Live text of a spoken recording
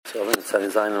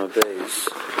Tzadizayin Beis.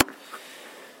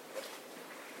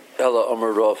 Ella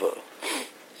Amar Rava.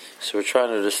 So we're trying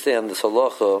to understand this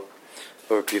halacha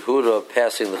of Yehuda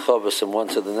passing the chavos from one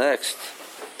to the next.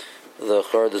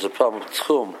 There's a problem with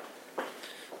tchum.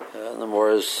 The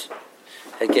Morris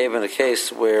had given a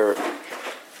case where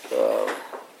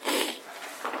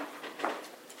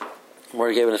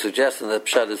Mori gave a suggestion that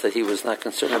Pshat is that he was not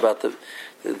concerned about the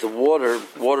water.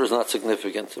 Water is not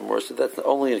significant. And Mori said that's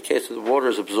only in the case that the water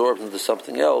is absorbed into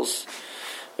something else,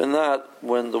 but not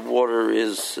when the water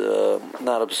is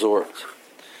not absorbed.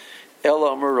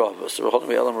 Ela Merava. So we're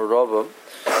holding Ela Merava.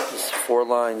 It's 4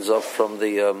 lines up from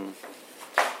the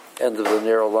end of the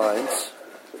narrow lines.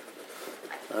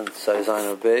 And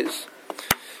Saizayna Beis.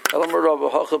 Ela Merava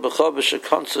Hacha B'Chavish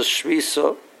Shekansa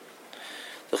Shvisa.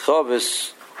 The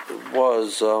Chavis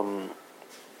was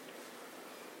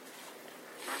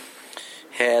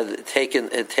had a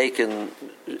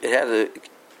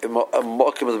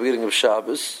mokim at the beginning of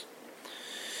Shabbos,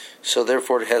 so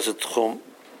therefore it has a tchum.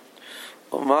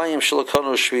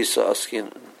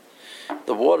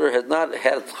 The water had not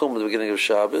had a tchum at the beginning of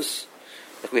Shabbos,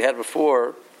 like we had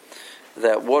before.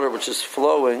 That water which is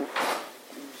flowing,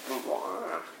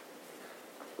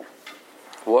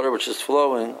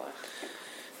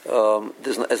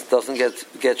 it doesn't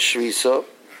get shvisa,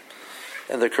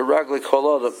 and the karagli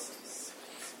kolodam.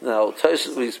 Now,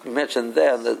 we mentioned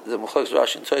then that the Mechlokes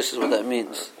Rashi and Tosfos what that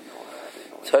means.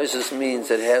 Tosfos means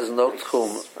that it has no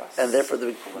tchum, and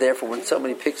therefore, when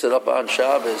somebody picks it up on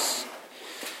Shabbos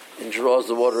and draws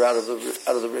the water out of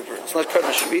the river, it's not kind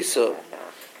of shvisa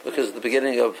because the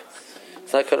beginning of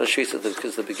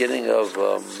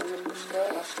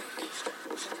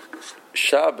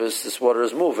Shabbos, this water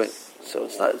is moving. So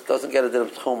it doesn't get a din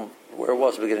of tchum where it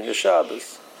was at the beginning of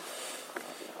Shabbos.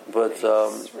 But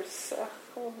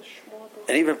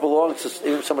and even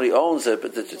if somebody owns it,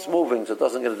 but it's moving, so it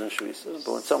doesn't get a din of shvisa.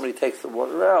 But when somebody takes the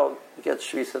water out, it gets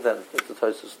shvisa. Then that's the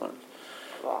Tosfos learns.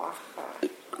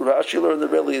 Rashi learned that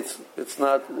really it doesn't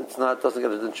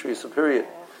get a din of shvisa. Period.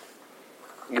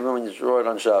 Even when you draw it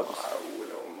on Shabbos.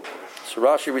 So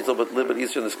Rashi reads a little bit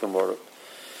easier in this Gemara.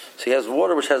 So he has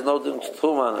water which has no din of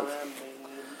tchum on it.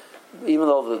 Even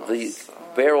though the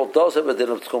barrel does have a din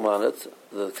of tchum on it,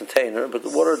 the container, but the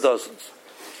water doesn't.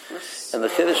 And the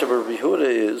chiddush of Rabbi Yehuda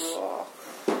is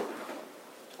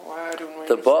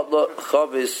the batla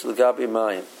chavis l'gabi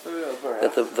mayim.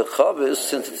 That the chavis,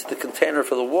 since it's the container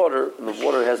for the water, and the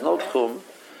water has no tchum,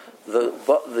 the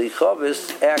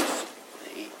chavis acts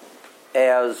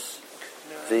as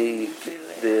it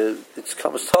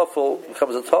becomes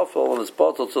a tuffle, and it's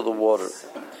bottled to the water.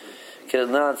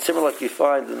 Similar like you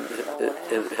find in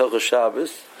Hilchos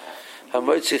Shabbos,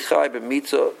 Hamoitzi Chai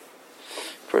b'Mitzah.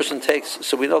 Person takes.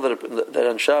 So we know that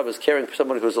on Shabbos, caring for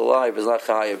someone who's alive is not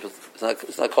chayiv.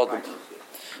 It's not called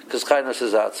because chaynas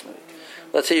is atzmi.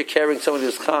 Let's say you're carrying someone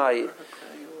who's chay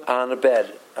on a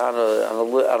bed, on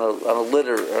a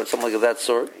litter, or something like that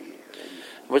sort.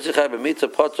 Hamoitzi Chai b'Mitzah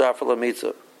potra afal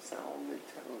mitzah.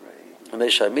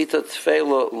 Mesha mita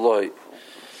tefela loy.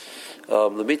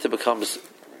 The mita becomes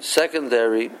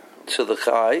secondary to the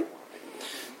chai.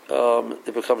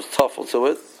 It becomes tuffle to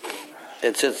it,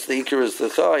 and since the ikar is the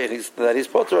chai, and he's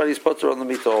potter on the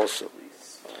mita also.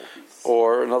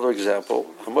 Or another example,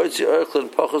 hamoitzi oichlin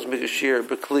pachos mikashir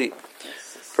bekli.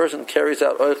 Person carries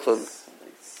out oichlin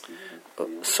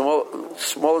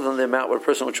smaller than the amount what a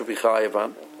person which would be chayiv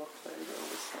on.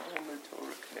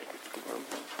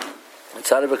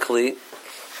 Inside of a kli,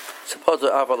 supposed to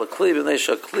aval a kli, but they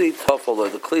shall kli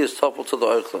tuffle. The kli is tuffle to the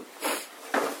oichlin.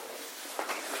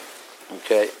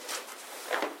 Okay,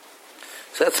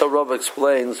 so that's how Rav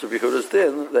explains Rabbi Yehuda's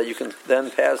din that you can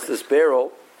then pass this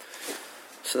barrel.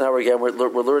 So now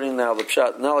we're learning now the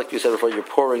pshat. Not like you said before, you're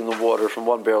pouring the water from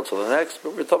one barrel to the next,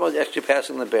 but we're talking about actually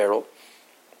passing the barrel.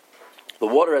 The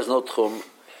water has no tchum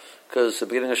because at the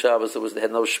beginning of Shabbos they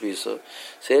had no shvisa.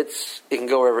 So it can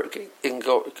go wherever. It can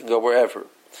go wherever.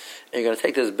 And you're going to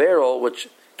take this barrel, which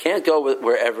can't go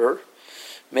wherever,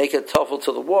 make it tuffle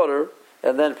to the water,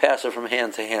 and then pass it from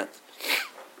hand to hand.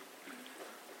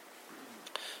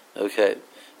 Okay,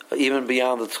 even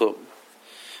beyond the tchum.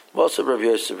 Most of Rabbi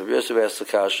Yosef asked the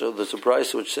kasha. There's a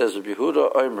price which says Rabbi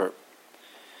Yehuda Omer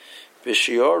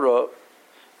B'Shiora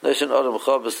Nation Adam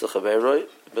Chavos L'Chaveroi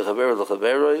B'Chaver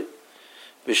L'Chaveroi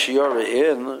B'Shiora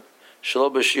in Shelo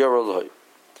B'Shiora L'Hoi.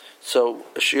 So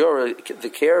a shiora, the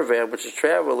caravan which is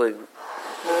traveling,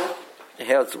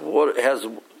 has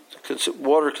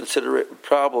water considerate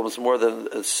problems more than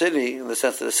a city, in the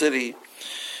sense that a city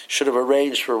should have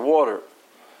arranged for water.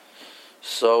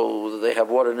 So they have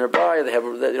water nearby. They have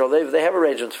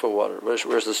arrangements for water. Whereas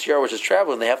the shiur which is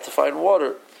traveling, they have to find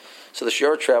water. So the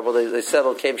shiur traveled. They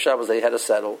settled. Came Shabbos. They had to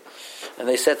settle, and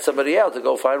they sent somebody out to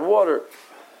go find water.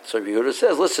 So Yehuda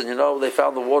says, "Listen, they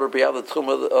found the water beyond the tomb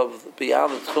of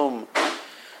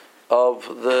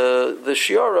the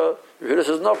shiura." Yehuda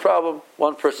says, "No problem.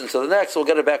 One person to the next. We'll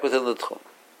get it back within the tomb.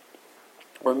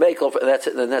 We're makel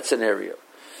in that scenario.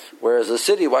 Whereas the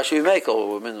city, why should we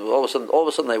makel? I mean, all of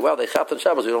a sudden, they chapped on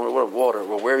Shabbos. We don't have water.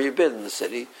 Well, where have you been in the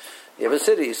city? You have a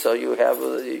city, so you have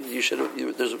there should have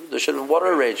been water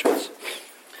arrangements.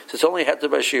 So it's only had to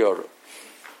by shiura.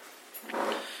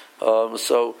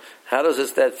 So how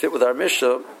does that fit with our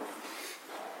Mishnah?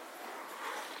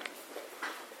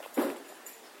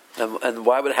 And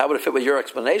how would it fit with your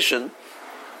explanation?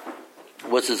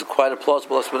 Which is quite a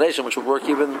plausible explanation, which would work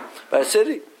even by a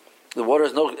city. The water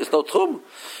is no tchum,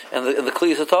 and the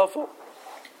kli is a tafel.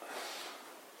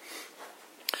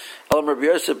 Alam Rabbi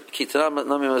Yosef kitanam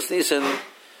nami masnisin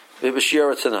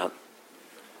v'b'shiyara tanan.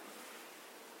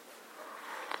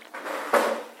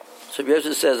 So Rabbi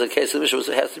Yosef says a case of Mishnah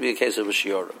it has to be a case of a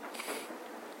shiura.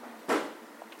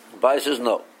 Bai says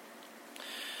no.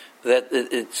 That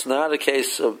it's not a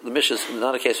case of the Mishnah. Is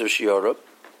not a case of shiura.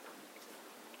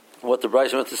 What the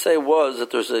Bryce meant to say was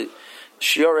that there's a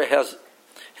shiura has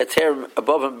heter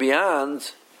above and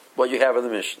beyond what you have in the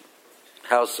Mishnah.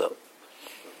 How so?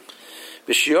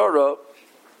 B'shiura,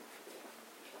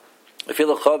 if you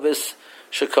look chavis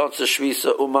shekansa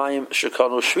shvisa umayim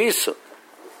shekanu shvisa.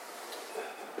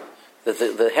 That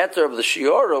the heter of the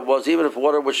shiura was even if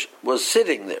water which was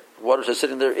sitting there, water that's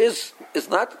sitting there is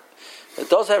not. It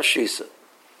does have shvisa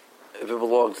if it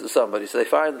belongs to somebody. So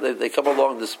they come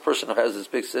along. This person who has this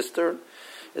big cistern,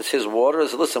 it's his water. They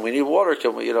say, "Listen, we need water.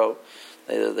 Can we?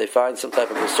 They find some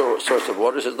type of a source of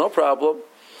water." He says, "No problem."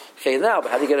 Okay, now, but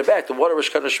how do you get it back? The water was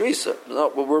kind of shvisa. No,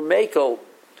 we're makel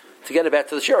to get it back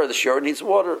to the shiur. The shiur needs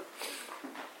water.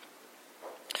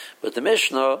 But the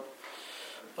Mishnah,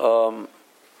 shelo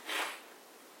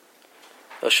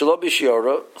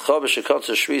b'shiura, chav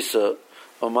shekansa shvisa,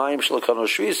 umayim shelakanu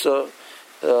shvisa.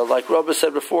 Like Rabbi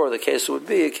said before, the case would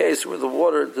be a case where the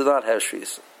water did not have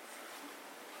shvisa.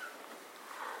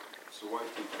 So why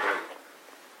teach?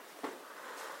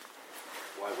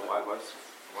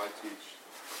 Why teach?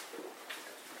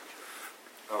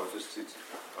 Oh, just teach.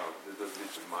 Oh, it doesn't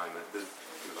teach the mind. That this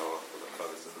develop with the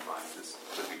feathers in the mind. Just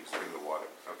bring the water.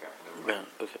 Okay. Never mind.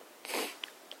 Okay.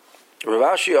 Rav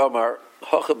Ashi Omar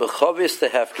Hocha b'chavis the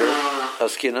hefker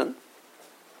askinan,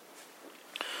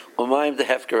 umayim the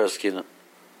hefker askinan.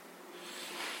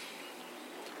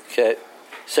 Okay,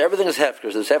 so everything is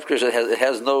hefker. This hefker it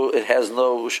has no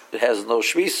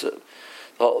shvisa.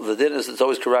 The din is it's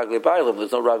always karagli bailim.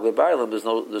 There's no ragli bailim. There's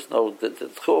no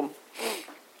tchum.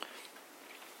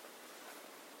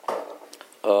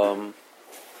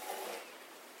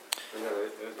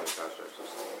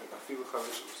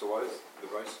 So why does the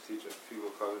Rice teach a filu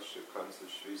chavish shekans the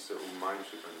shvisa umayim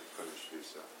shekans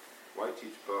shvisa? Why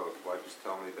teach both? Why just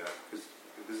tell me that? Because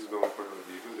this is going according to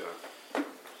the Yehuda,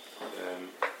 and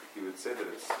he would say that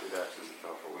it acts as a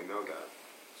tafel. We know that.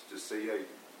 So just say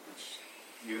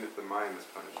even if the mind is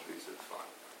punished shvisa, it's fine.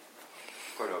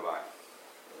 According to Abai.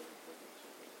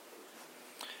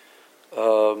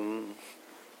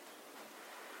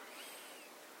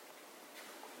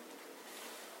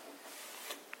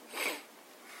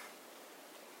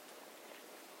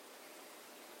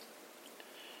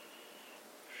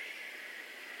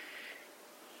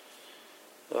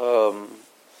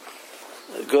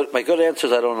 My good answer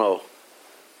is I don't know.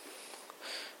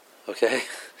 Okay,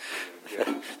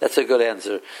 that's a good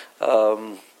answer.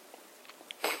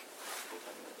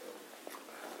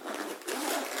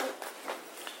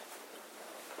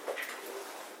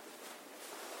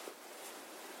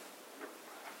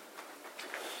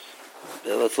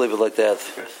 Let's leave it like that.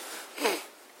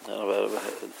 I don't know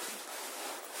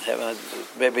about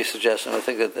maybe a suggestion. I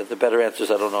think that the better answer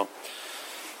is I don't know.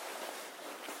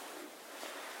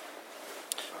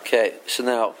 Okay, so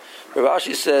now Rav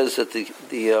Ashi says that the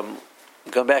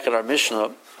going back in our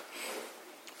Mishnah,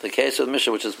 the case of the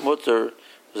Mishnah, which is mutter,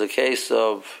 was a case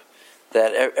of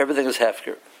that everything is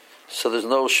hefker, so there's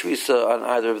no shvisa on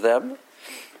either of them,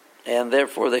 and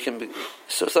therefore they can be.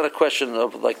 So it's not a question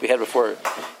of like we had before.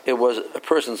 It was a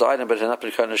person's item, but it had not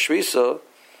been kind of shvisa,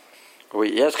 or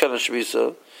yes, kind of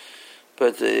shvisa,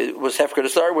 but it was hefker to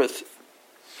start with.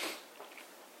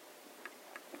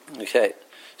 Okay.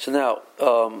 So now,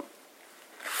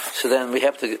 so then we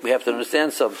have to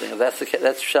understand something. If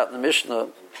that's shot in the Mishnah.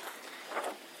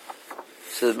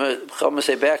 So the Chama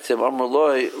say back to him, Amar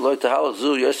loy tahalach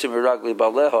zu yosim iragli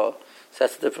baleha. So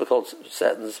that's a difficult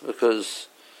sentence because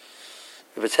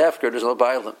if it's hefker, there's no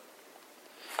bailim.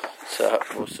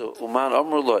 So Uman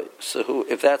Amr Loy. So who?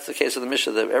 If that's the case of the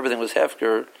Mishnah that everything was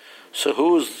hefker, so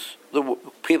who's the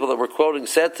people that were quoting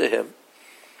said to him?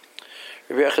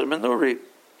 Rabbi Yechid Menuri.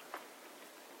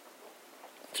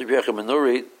 To Rabbi Yechid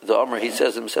Menuri, the Amr he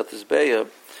says himself this beya.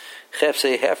 Chef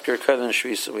say hefker kaven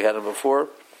shvisa. We had him before.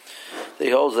 He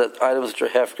holds that items that are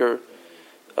hefker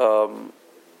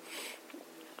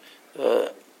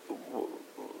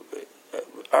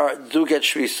do get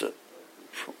shvisa.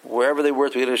 Wherever they were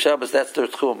to get a Shabbos, that's their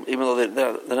tchum, even though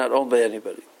they're not owned by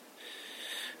anybody.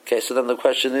 Okay, so then the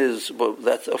question is, well,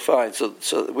 that's fine. So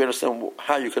we understand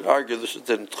how you could argue this is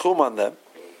then tchum on them,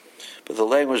 but the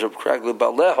language of kragli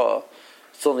baleha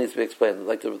still needs to be explained.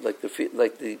 Like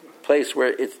the place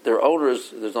where it's their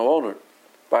owners, there's no owner.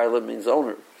 Bailam means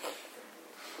owner.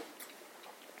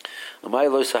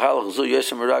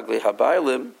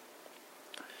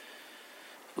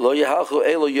 Lo yahalchu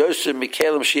elo yosim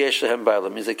mikalim sheyesh lehem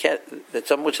bailam means that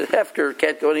something which is hefker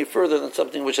can't go any further than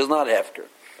something which is not hefker.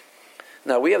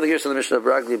 Now we have the years of the Mishnah of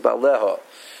Ragli Baleha,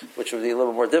 which would be a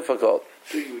little more difficult.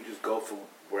 So you would just go from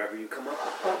wherever you come up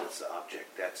with that's the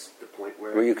object. That's the point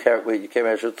where you can't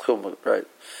measure tchum, right?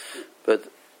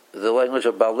 But the language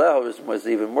of Baleha was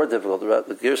even more difficult.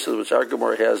 The Gersa which our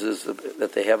Gemara has is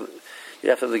that you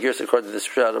have to have the Gersa according to the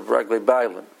shot of Ragli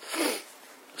Bailam.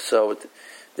 So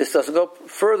this doesn't go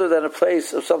further than a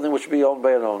place of something which would be owned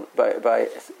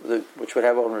which would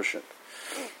have ownership.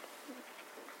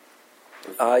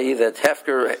 I.e., that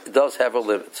hefker does have a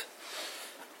limit.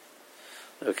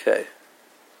 Okay.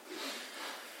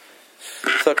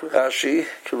 Rashi,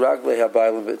 Kiragle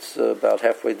Habaylim, it's about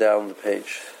halfway down the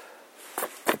page.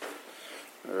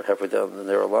 Or halfway down the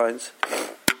narrow lines.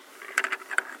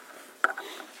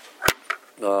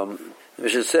 The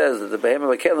Mishnah says that the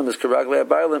Behemah Makelim is Kiragle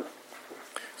Habaylim.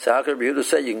 So how can Rabbi Yehuda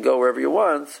say you can go wherever you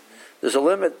want? There's a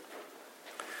limit.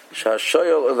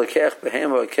 Shashoyol Elakech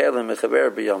Behemah Makelim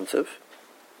Mechaber B'Yomtiv.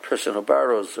 Person who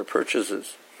borrows or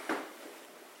purchases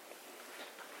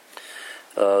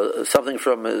something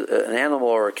from an animal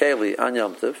or a keli on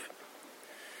Yom Tov,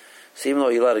 so even though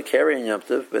he's allowed to carry on Yom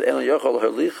Tov, but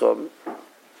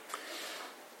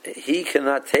he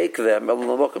cannot take them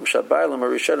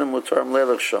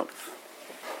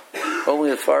only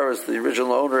as far as the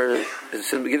original owner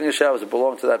is in the beginning of Shabbos, it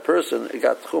belonged to that person, it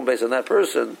got tchum based on that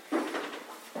person.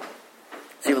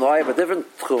 So even though I have a different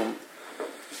tchum,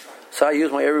 so I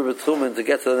use my Eiruvin tchumen to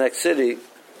get to the next city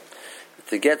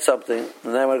to get something, and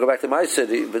then I want to go back to my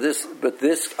city. But this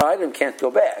item can't go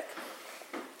back.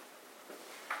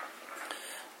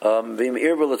 If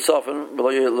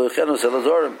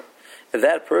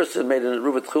that person made an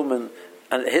Eiruvin tchumen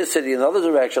on his city in the other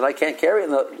direction, I can't carry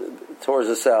it towards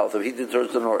the south. If he did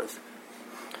towards the north,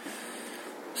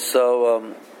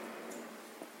 so.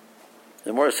 The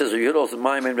Gemara says,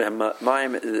 "Ma'im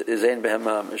is ein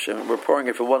behemamish," and we're pouring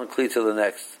it from one kli to the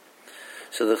next.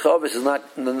 So the chavis is not.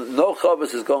 No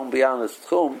chavis is going beyond its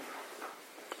tchum.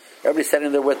 Everybody's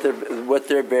standing there with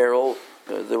their barrel,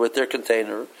 with their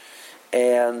container,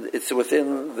 and it's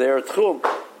within their tchum.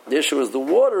 The issue is the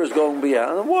water is going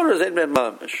beyond. The water is ein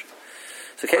behemamish.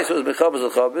 So the case was mechavis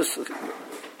chavis.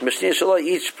 Mishnah Shalai,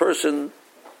 each person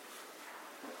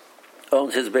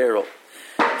owns his barrel.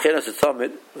 Chenas a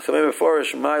tamid, l'kamei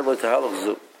beforish mai lo tahalach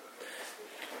zu.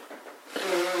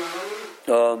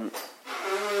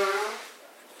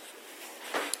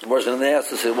 More than they asked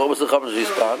to say, what was the Chacham's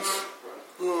response?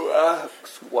 Who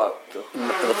asks what? The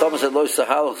Chacham said, lo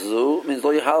tahalach zu means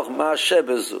lo yahalach ma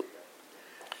shebezu.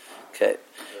 Okay.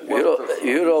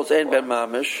 Yehuda holds ein ben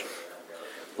mamish.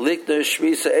 Likna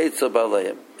shvisa eitza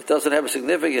baleim. It doesn't have a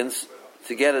significance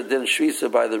to get a din shvisa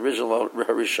by the original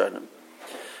Rishonim.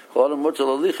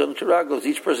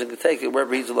 Each person can take it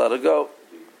wherever he's allowed to go.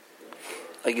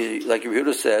 Like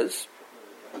Yehuda says,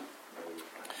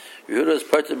 Yehuda is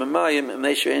part of Mamayim and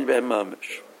Meishain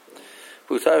Behemamish.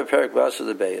 Buktav Perik Basa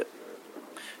the Beya.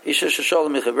 Isha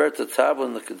Shashalim Mechaber to Tabla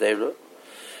in the Kedera.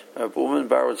 A woman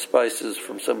borrowed spices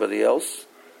from somebody else.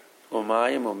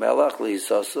 Umayim Umelach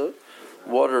Lihisasa.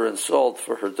 Water and salt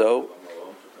for her dough.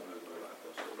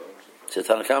 So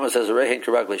Tanakama says, Rehin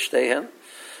Karak Lishtehen.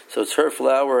 So it's her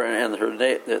flour and her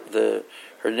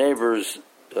neighbor's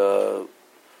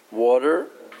water,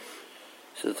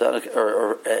 so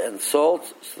and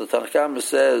salt. So the Tanakhama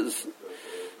says,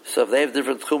 so if they have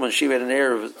different tchum and she made an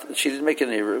eruv, she didn't make an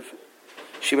eruv.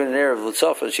 She made an eruv of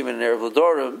l'tzofa and she made an eruv of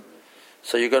l'dorim.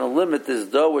 So you're going to limit this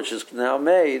dough which is now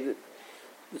made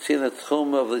between the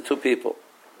tchum of the two people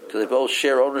because they both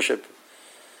share ownership.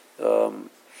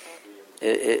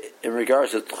 In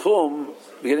regards to tchum,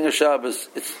 beginning of Shabbos,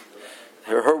 it's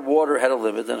her water had a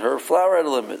limit and her flour had a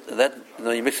limit. And that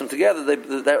you mix them together,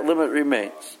 that limit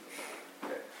remains.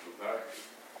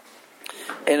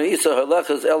 So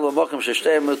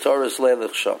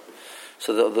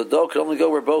the dough could only go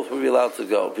where both would be allowed to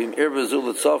go.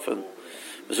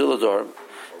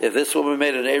 If this woman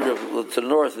made an Eruv to the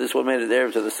north, this one made an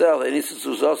Eruv to the south,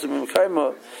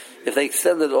 if they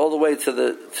extended all the way to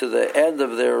the end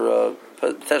of their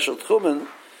potential tchumen,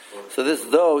 so this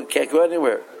dough can't go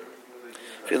anywhere.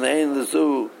 The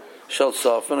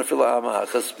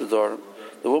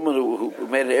woman who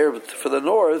made an Eruv for the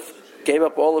north gave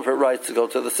up all of her rights to go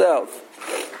to the south.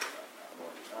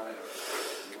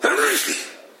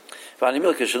 And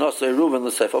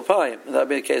that would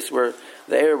be a case where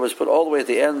the Eruv was put all the way at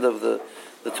the end of the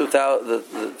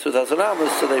 2,000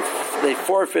 amas, so they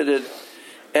forfeited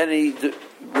any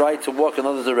right to walk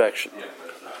another direction.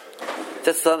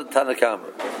 That's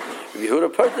Tanakama. Yehuda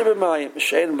parted b'mayim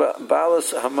shein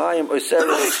balas hamayim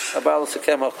oiseres balas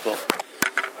hakemach.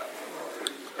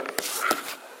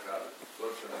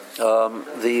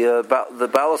 The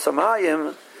balas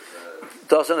hamayim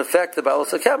doesn't affect the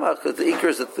balas hakemach because the ikr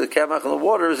is that the kemach in the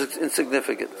water is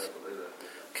insignificant.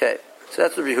 Okay, so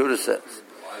that's what Yehuda says.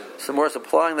 So more is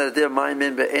applying that idea of mayim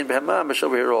in behemam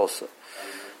over here also.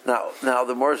 Now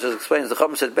the Morris explains the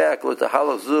Chacham said back with the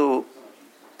halach zu.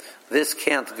 This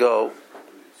can't go.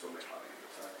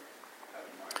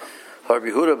 The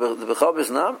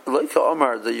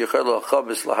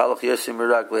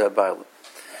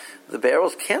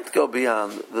barrels can't go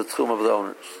beyond the tchum of the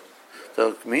owners.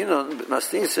 The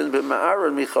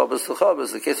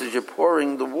case is you're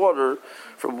pouring the water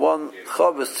from one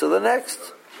chavos to the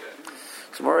next.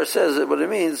 So Morris says that what it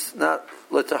means, not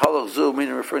let the halach zu,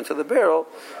 meaning referring to the barrel,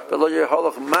 but let your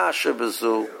halach masha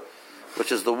bezu,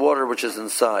 which is the water which is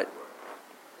inside.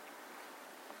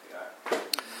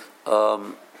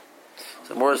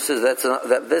 So Morris says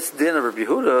that this din of Rabbi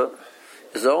Yehuda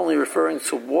is only referring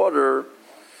to water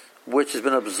which has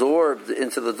been absorbed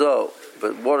into the dough,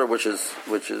 but water which is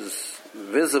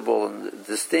visible and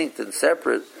distinct and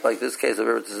separate, like this case of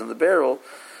everything in the barrel.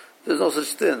 There's no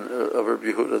such din of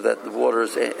Rabbi Yehuda that the water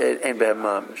is ein behem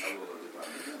mamish.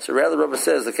 So rather, Rabbi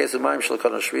says the case of mayim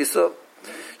shalkana shvisa.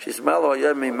 She's malo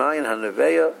hayem mimayin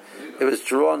haneveya. It was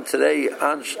drawn today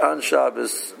on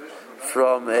Shabbos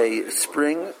from a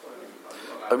spring,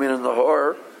 in the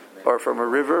nahor, or from a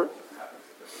river.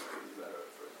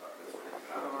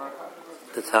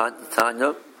 The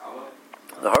Tanya,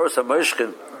 the Horos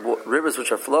HaMoshkin, rivers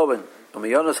which are flowing,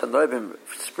 Umiyonos HaNoivim,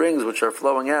 springs which are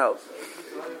flowing out.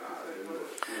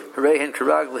 Reihin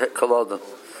Karagli Kolodim.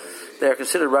 They are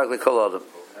considered Ragli Kolodim.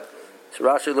 So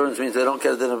Rashi learns means they don't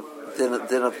get a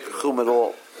din of chum at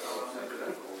all.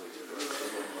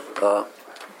 It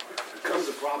becomes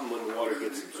a problem when the water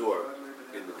gets absorbed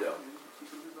in the dough,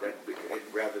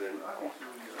 rather than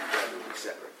be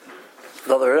separate.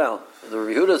 The other way around. The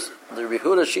Rehuda's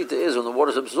shita is when the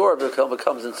water is absorbed, it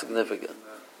becomes insignificant.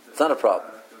 It's not a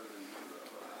problem.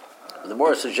 And the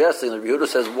more suggesting, the Rehuda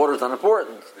says water is not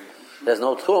important. There's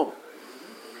no tchum.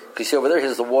 You see over there, he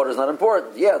says the water is not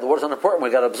important. Yeah, the water is not important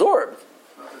when it got absorbed.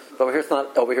 But over here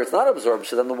it's not absorbed.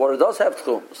 So then the water does have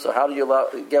tchum. So how do you allow?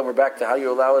 Again, we're back to how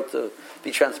you allow it to be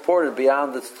transported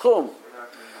beyond its tchum.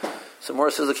 So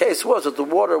Morris says the case was that the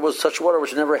water was such water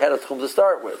which never had a tchum to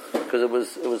start with, because it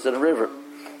was in a river,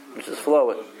 which is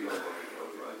flowing.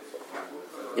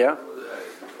 Yeah?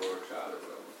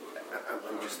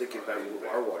 I'm just thinking about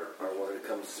our water. Our water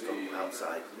comes from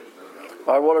outside.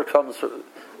 Our water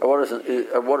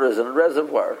is in a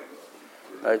reservoir.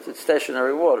 Right? It's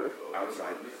stationary water.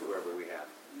 Outside, wherever we have.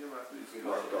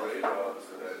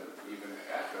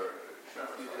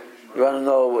 You want to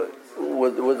know,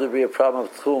 would there be a problem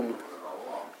of tchum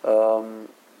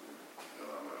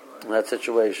in that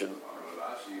situation?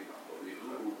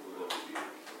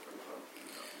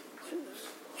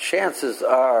 Chances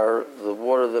are the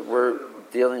water that we're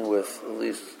dealing with, at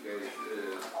least,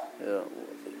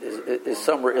 is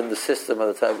somewhere in the system of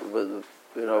the type, in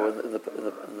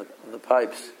the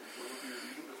pipes.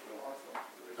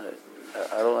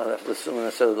 I don't have to assume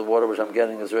necessarily the water which I'm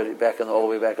getting is already all the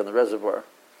way back in the reservoir.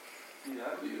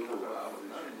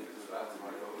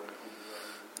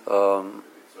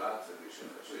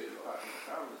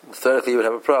 Theoretically, you would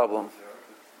have a problem.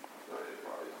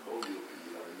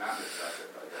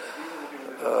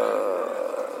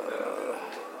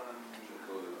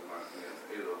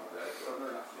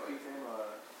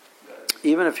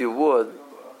 Even if you would,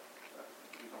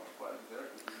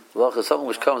 something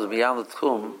which comes beyond the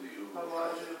tchum,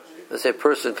 let's say a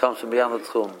person comes from beyond the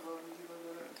tchum,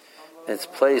 and it's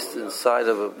placed inside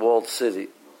of a walled city.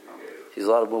 He's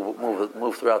allowed to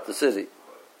move throughout the city.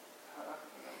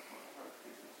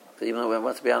 that even though it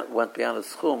went beyond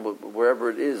its chum, but wherever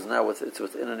it is now, it's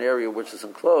within an area which is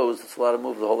enclosed, it's allowed to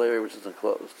move the whole area which is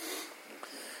enclosed.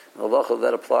 And halacha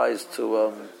that applies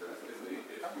to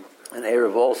an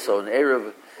Eruv also. An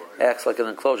Eruv acts like an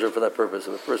enclosure for that purpose.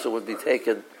 If a person would be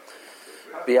taken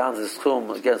beyond his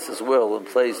chum against his will and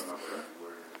placed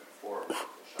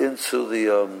into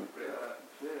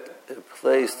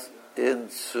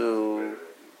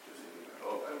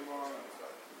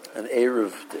an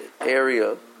Eruv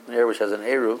area, an area which has an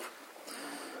Eruv,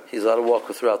 he's allowed to walk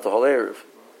throughout the whole Eruv.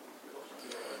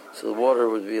 So the water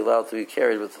would be allowed to be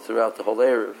carried throughout the whole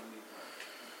Eruv.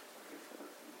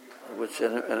 Which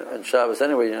in Shabbos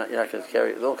anyway, you're not going to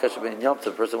carry. Don't catch it being Yom Tov.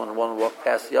 The person would want to walk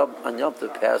past on Yom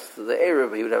Tov, past the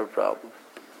Eruv, he would have a problem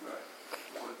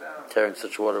carrying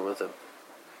such water with him.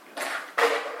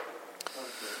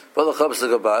 But the Chavis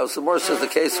Gabay, so more says the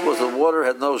case was the water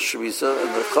had no shvisa,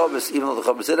 and the Chavis, even though the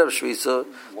Chavis did have shvisa,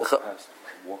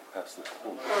 walk past the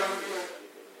pool.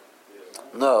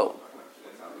 No.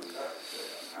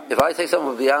 If I take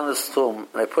something beyond the tomb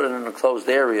and I put it in an enclosed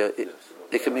area,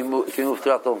 it can be moved. It can move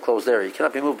throughout the enclosed area. It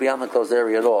cannot be moved beyond the enclosed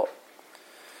area at all.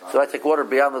 So I take water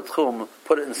beyond the tomb,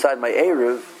 put it inside my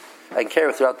Eruv, I can carry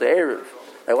it throughout the Eruv.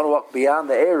 I want to walk beyond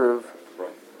the Eruv,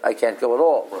 I can't go at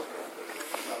all.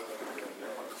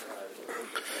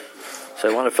 So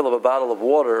I want to fill up a bottle of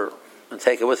water and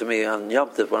take it with me on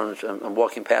Yom Tov when I'm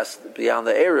walking past beyond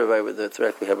the Eruv, I would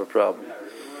theoretically have a problem.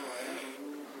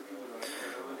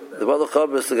 The Bala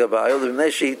Chabas, the Gabayel, the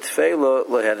Neshi Tfeila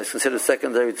Lehan is considered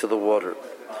secondary to the water.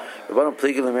 The Bala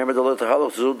Pligin, remember the Lota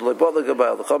Halach Zud, the Bala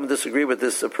Gabayel. The Chabas disagree with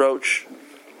this approach.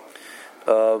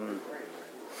 So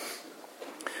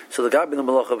the Gabi the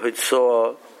Malach of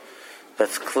Hitzah,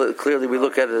 that's clearly we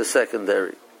look at it as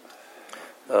secondary.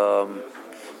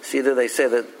 See that they say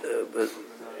that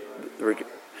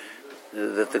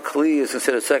the Kli is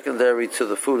considered secondary to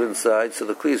the food inside, so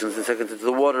the Kli is considered secondary to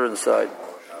the water inside.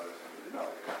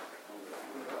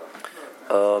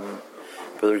 But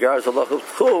regards to Lach of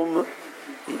Tchum,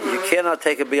 you cannot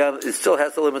take it beyond, it still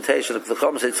has the limitation. If the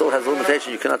Chum says it still has the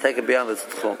limitation, you cannot take it beyond its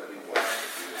Tchum.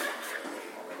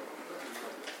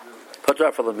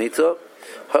 Patra for the Mita,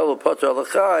 Halo Patra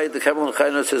Lachai, the Kemal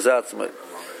Chayna says Atzmai.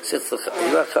 Since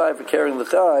you're not Chai for carrying the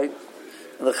Chai,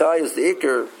 and the Chai is the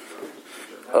Iker,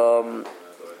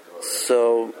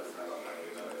 so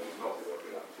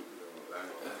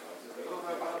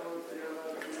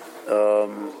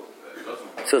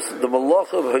the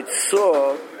malach of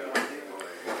Hitzah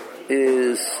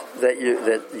is that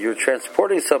you're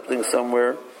transporting something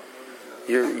somewhere.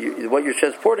 What you're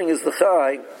transporting is the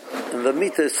Chai, and the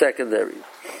Mita is secondary.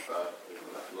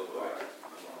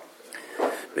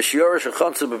 The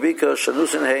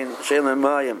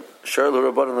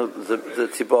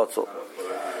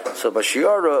So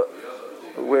Bashiara,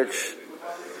 which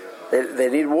they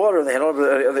need water, they don't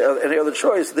have any other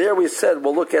choice. There we said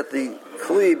we'll look at the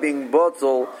Kli being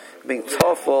bottle, being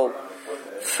tafel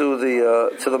to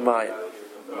the Mayim.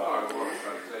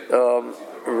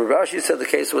 Rashi said the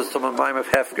case was to a Mayim of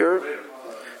Hefker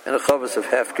and a Chavis of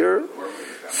Hefker.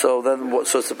 So then,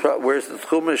 where's the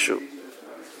Tchum issue?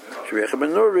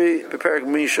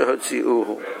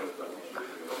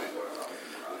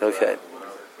 Okay.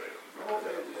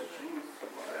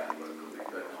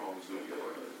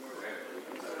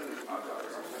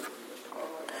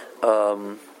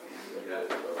 So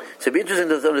it'd be interesting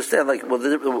to understand, like,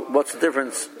 what's the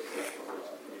difference?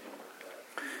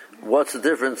 What's the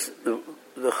difference? The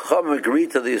Chacham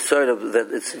agreed to the aside of that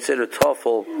it's considered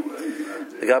tafel.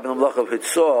 The Gabi Namlach of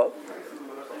Hitzah.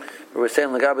 We're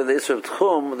saying the Gabi the Isra of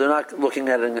Tchum. They're not looking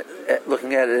at it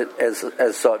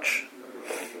as such.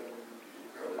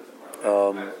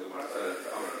 In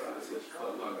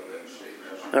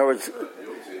other words,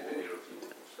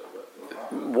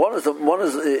 one is the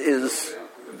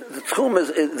tchum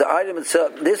is the item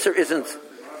itself. The Isser isn't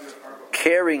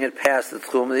carrying it past the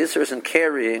tchum. The Isser isn't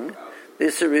carrying. The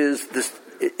Isser is this.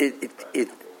 It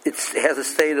has a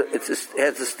state. It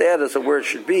has a status of where it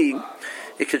should be.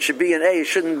 It should be in A. It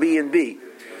shouldn't be in B.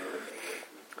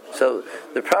 So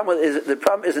the problem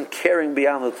isn't carrying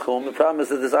beyond the tchum. The problem is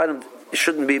that this item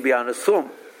shouldn't be beyond the tchum.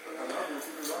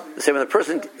 The same when the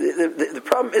person. The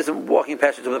problem isn't walking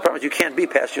past your tchum. The problem is you can't be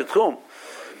past your tchum.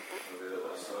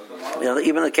 You know,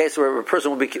 even in the case where a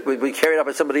person would be carried up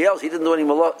by somebody else, he didn't do any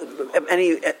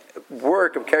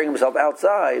work of carrying himself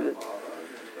outside.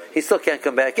 He still can't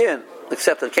come back in,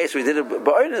 except in the case where he did it.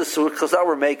 Because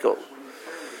our mako,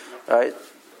 right?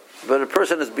 But a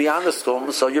person is beyond the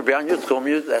tchum, so you're beyond your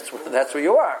tchum. That's where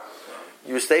you are.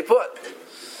 You stay put.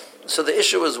 So the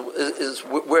issue is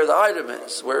where the item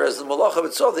is. Whereas the malacha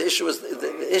itself, the issue is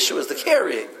the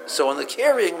carrying. So on the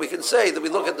carrying, we can say that we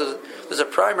look at there's a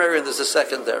primary and there's a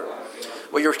secondary.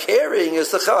 What you're carrying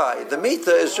is the chai. The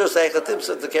mita is just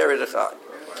echatimsa to carry the chai.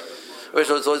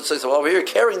 So over here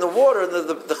carrying the water, and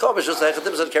the chav is just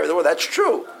echatimsa to carry the water. That's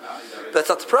true. But that's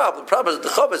not the problem. The problem is that the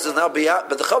chav is now beyond,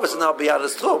 but the chav is now beyond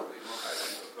his tchum.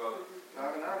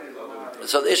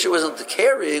 So the issue isn't the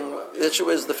carrying, the issue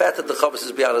is the fact that the chavis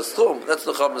is beyond his tchum. That's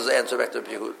the chavis' answer back to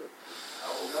Yehuda.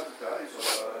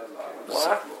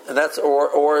 And that's,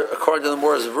 or according to the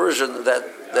Morris version, that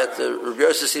Rabbi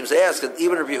Yosef seems to ask, and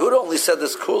even if Yehuda only said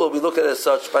this kula, we look at it as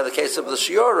such by the case of the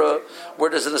shiora,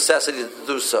 where there's a necessity to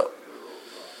do so.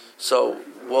 So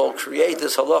we'll create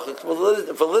this halachic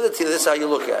validity. This is how you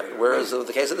look at it. Whereas in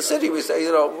the case of the city, we say,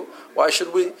 why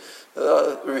should we?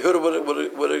 Yehuda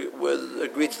would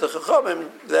agree to the Chachamim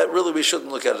that really we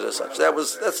shouldn't look at it as such.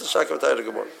 That's the Shakav Ta'ira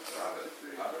Gemara.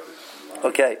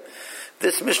 Okay,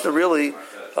 this Mishnah really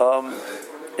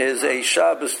is a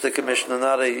Shabbos Dika Mishnah,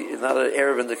 not an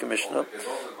Eiruvin Dika Mishnah.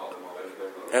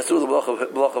 It has to do with the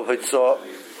Blach of Hitzah.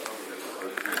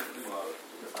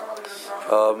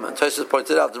 And Tosfos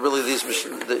pointed out that really these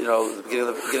Mishnah, the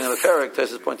beginning of the parak,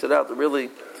 Tosfos pointed out that really.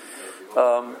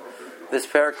 This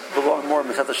parak belonged more to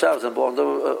Masechet Shabbos and belonged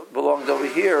over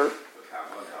here.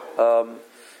 But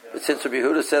since Rabbi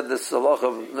Yehuda said this halach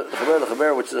of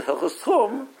Chaber, which is a Hilchos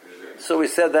Tchum, so we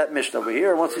said that Mishnah over here.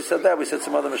 And once we said that, we said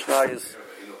some other Mishnayos,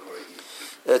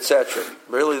 etc.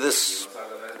 Really, this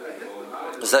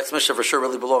next Mishnah for sure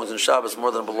really belongs in Shabbos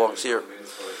more than it belongs here.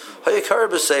 Hayakar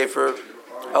b'sefer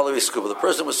alavi skupa. The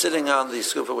person was sitting on the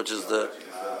skupa, which is the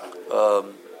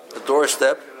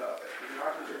doorstep.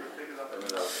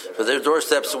 But their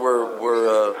doorsteps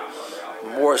were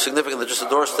more significant than just a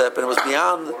doorstep, and it was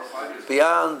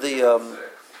beyond the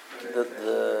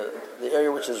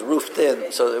area which is roofed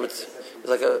in. So it's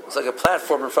like a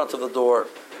platform in front of the door.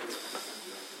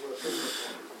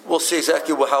 We'll see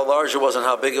exactly how large it was and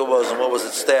how big it was and what was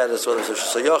its status, whether it was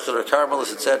a shayachid or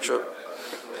karmelis, etc.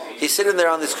 He's sitting there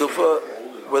on the skufa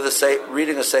with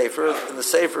reading a sefer, and the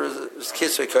sefer is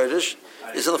Kisvei Kodesh,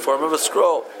 is in the form of a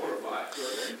scroll.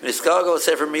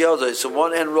 So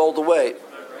one end rolled away.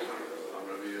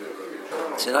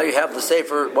 So now you have the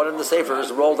sefer. One end of the sefer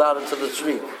is rolled out into the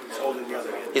street.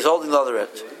 He's holding the other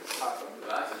end.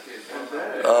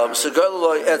 So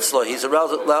he's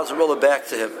allowed to roll it back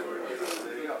to him,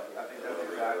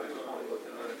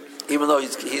 even though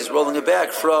he's rolling it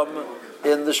back from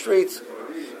in the street,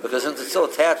 because since it's still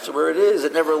attached to where it is,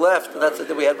 it never left. And that's the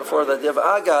thing we had before, the idea of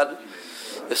agad.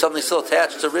 If something's still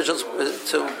attached to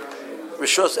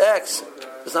Rishus X,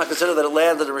 it's not considered that it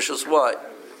landed in Rishus Y.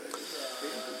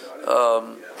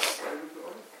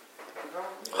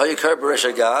 Hayikar B'Resh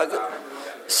Agag.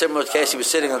 Similar case, he was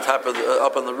sitting on top of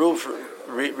up on the roof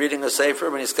reading a sefer,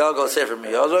 when he's galgal sefer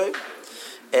miyadoi,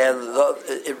 and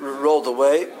it rolled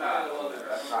away.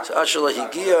 So Asher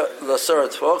Higia Lasar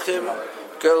Tvachim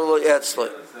Gerlo Etzli.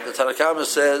 The Tanna Kama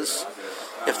says,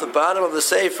 if the bottom of the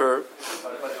sefer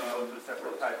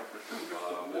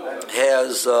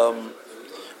has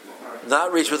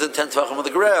not reached within 10 tvachim of the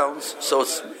ground, so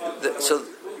the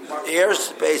air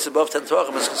space above 10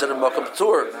 tvachim is considered makom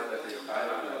patur.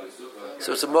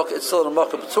 So it's still in a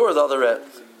makom patur the other end,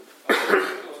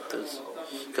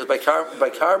 because by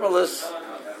karmelis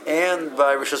and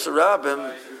by Rishus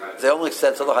Rabim they only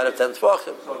extend to the height of 10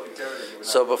 tvachim.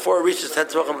 So before it reaches 10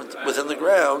 tvachim within the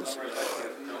ground,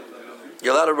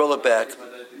 you're allowed to roll it back.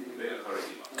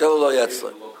 Go lo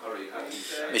yatzli.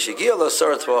 Mishigia lo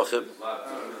sar tvachim.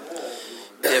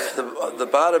 If the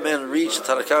bottom end reached,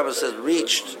 the Tanakama says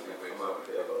reached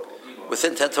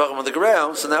within 10 tvachim of the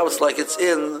ground, so now it's like it's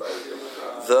in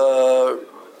the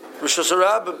Rishus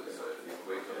Rabim.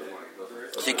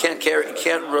 So you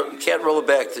can't roll it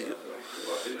back to you.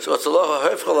 So it's aloha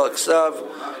hefchal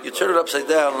ksav. You turn it upside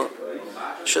down.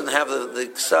 You shouldn't have the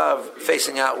ksav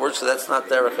facing outwards, so that's not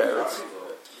derech eretz.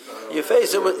 You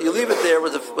face it. You leave it there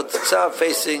with the ksav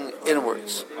facing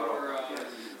inwards.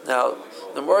 Now,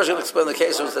 the Morah is going to explain the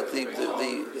case was that the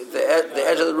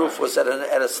edge of the roof was at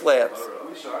a slant,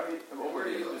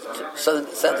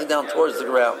 slanting down towards the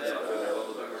ground,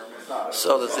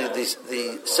 so that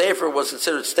the sefer was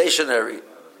considered stationary.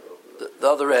 The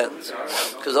other end,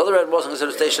 because the other end wasn't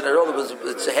considered stationary at all.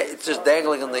 It's just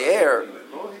dangling in the air.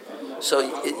 So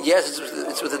yes,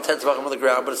 it's within 10 tvachim of the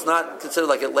ground, but it's not considered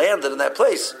like it landed in that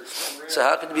place. So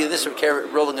how can it be this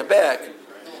rolling it back?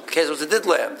 The case was it did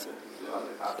land.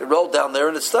 It rolled down there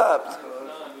and it stopped.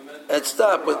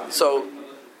 So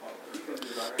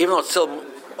even though it's still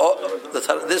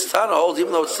this Tana holds,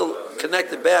 even though it's still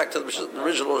connected back to the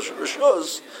original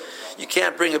Rishus, you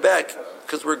can't bring it back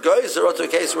because we're geyser to a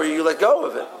case where you let go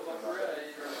of it,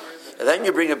 and then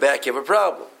you bring it back, you have a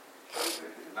problem.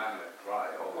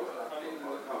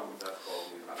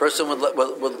 Person would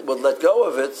let go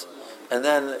of it, and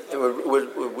then it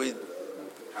would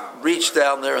reach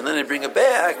down there, and then they bring it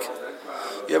back.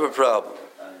 You have a problem.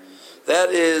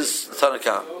 That is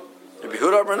Tanakam. Rabbi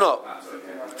Yehuda Amar no.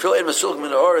 Fil ein masulk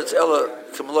min haaretz ela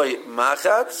k'maloi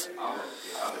machatz.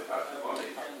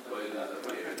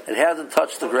 It hasn't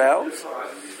touched the ground.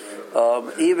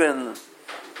 Even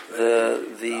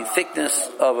the thickness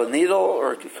of a needle,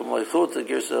 or k'maloi chut, the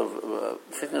gears of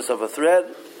thickness of a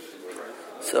thread.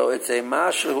 So it's a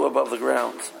mashu above the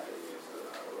ground.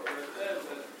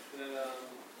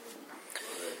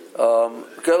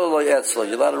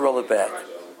 You're allowed to roll it back.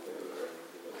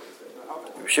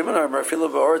 It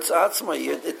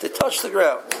touched the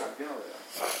ground.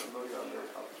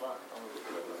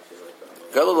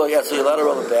 You're allowed to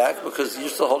roll it back because you're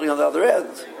still holding on the other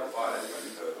end.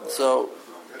 So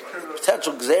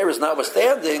potential gzeir is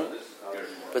notwithstanding,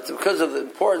 but because of the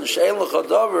importance she'en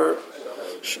l'chadaver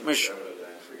mishum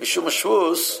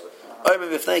shvus oimim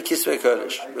b'fnei kisvei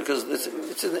kodesh, because it's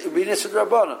in Eiruvin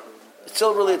Rabbanan. It's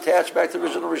still really attached back to the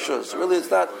original Rishus. Really,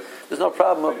 it's not. There's no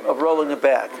problem of rolling it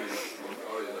back.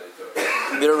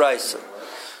 Midaraisa.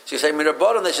 So you say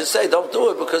Midarabanan, they should say don't do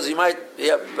it because you might.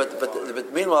 Yeah,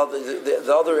 but meanwhile,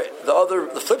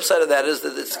 the flip side of that is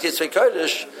that it's Kisvei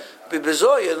Kodesh,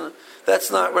 Bizoyin. That's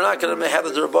not. We're not going to have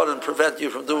the Rabbanan prevent you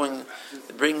from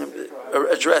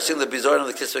addressing the Bizoyin of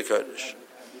the Kisvei Kodesh.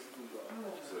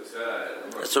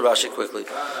 Let's do Rashi quickly.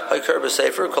 Haikar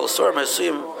b'sefer kol sorim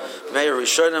asuyim meir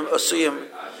rishonim asuyim.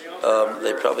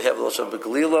 They probably have lots of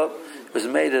beglila. It was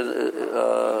made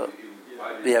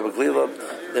beglila.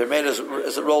 They're made as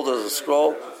it rolled as a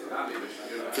scroll.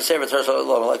 Sefer Torah,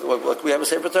 like we have a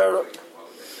Sefer Torah.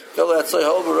 He's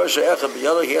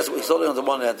holding on to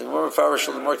one hand. The more Mefarish,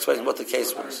 the more explains what the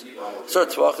case was.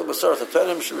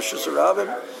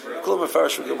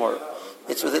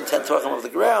 It's within 10 tvachim of the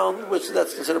ground, which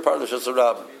that's considered part of the Shus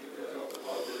Rabbim.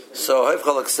 So,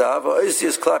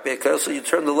 so you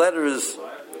turn the letters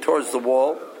towards the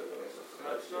wall.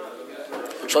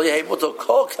 It's still a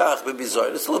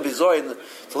bizoyin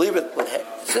to leave it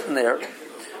sitting there,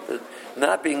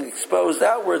 not being exposed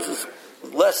outwards,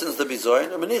 lessens the bizoyin.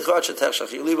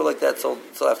 You leave it like that till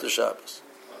after Shabbos.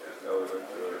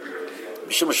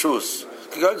 He's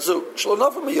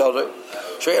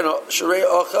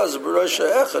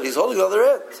holding the other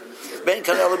end.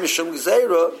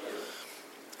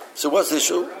 So what's the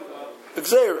issue?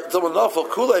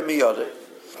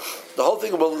 The whole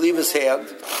thing will leave his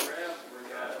hand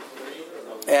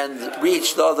and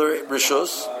reach the other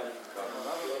rishus,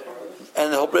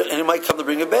 and he might come to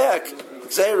bring it back.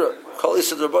 So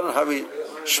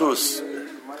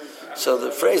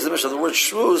the phrase, the mission of the word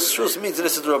shvus means an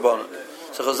isid rabbanon.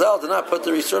 So Chazal did not put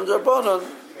the Yisurim D'Rabbanan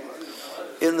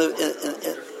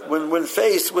when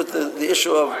faced with the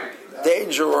issue of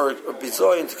danger or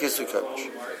bizoyin to Kisvei Kodesh.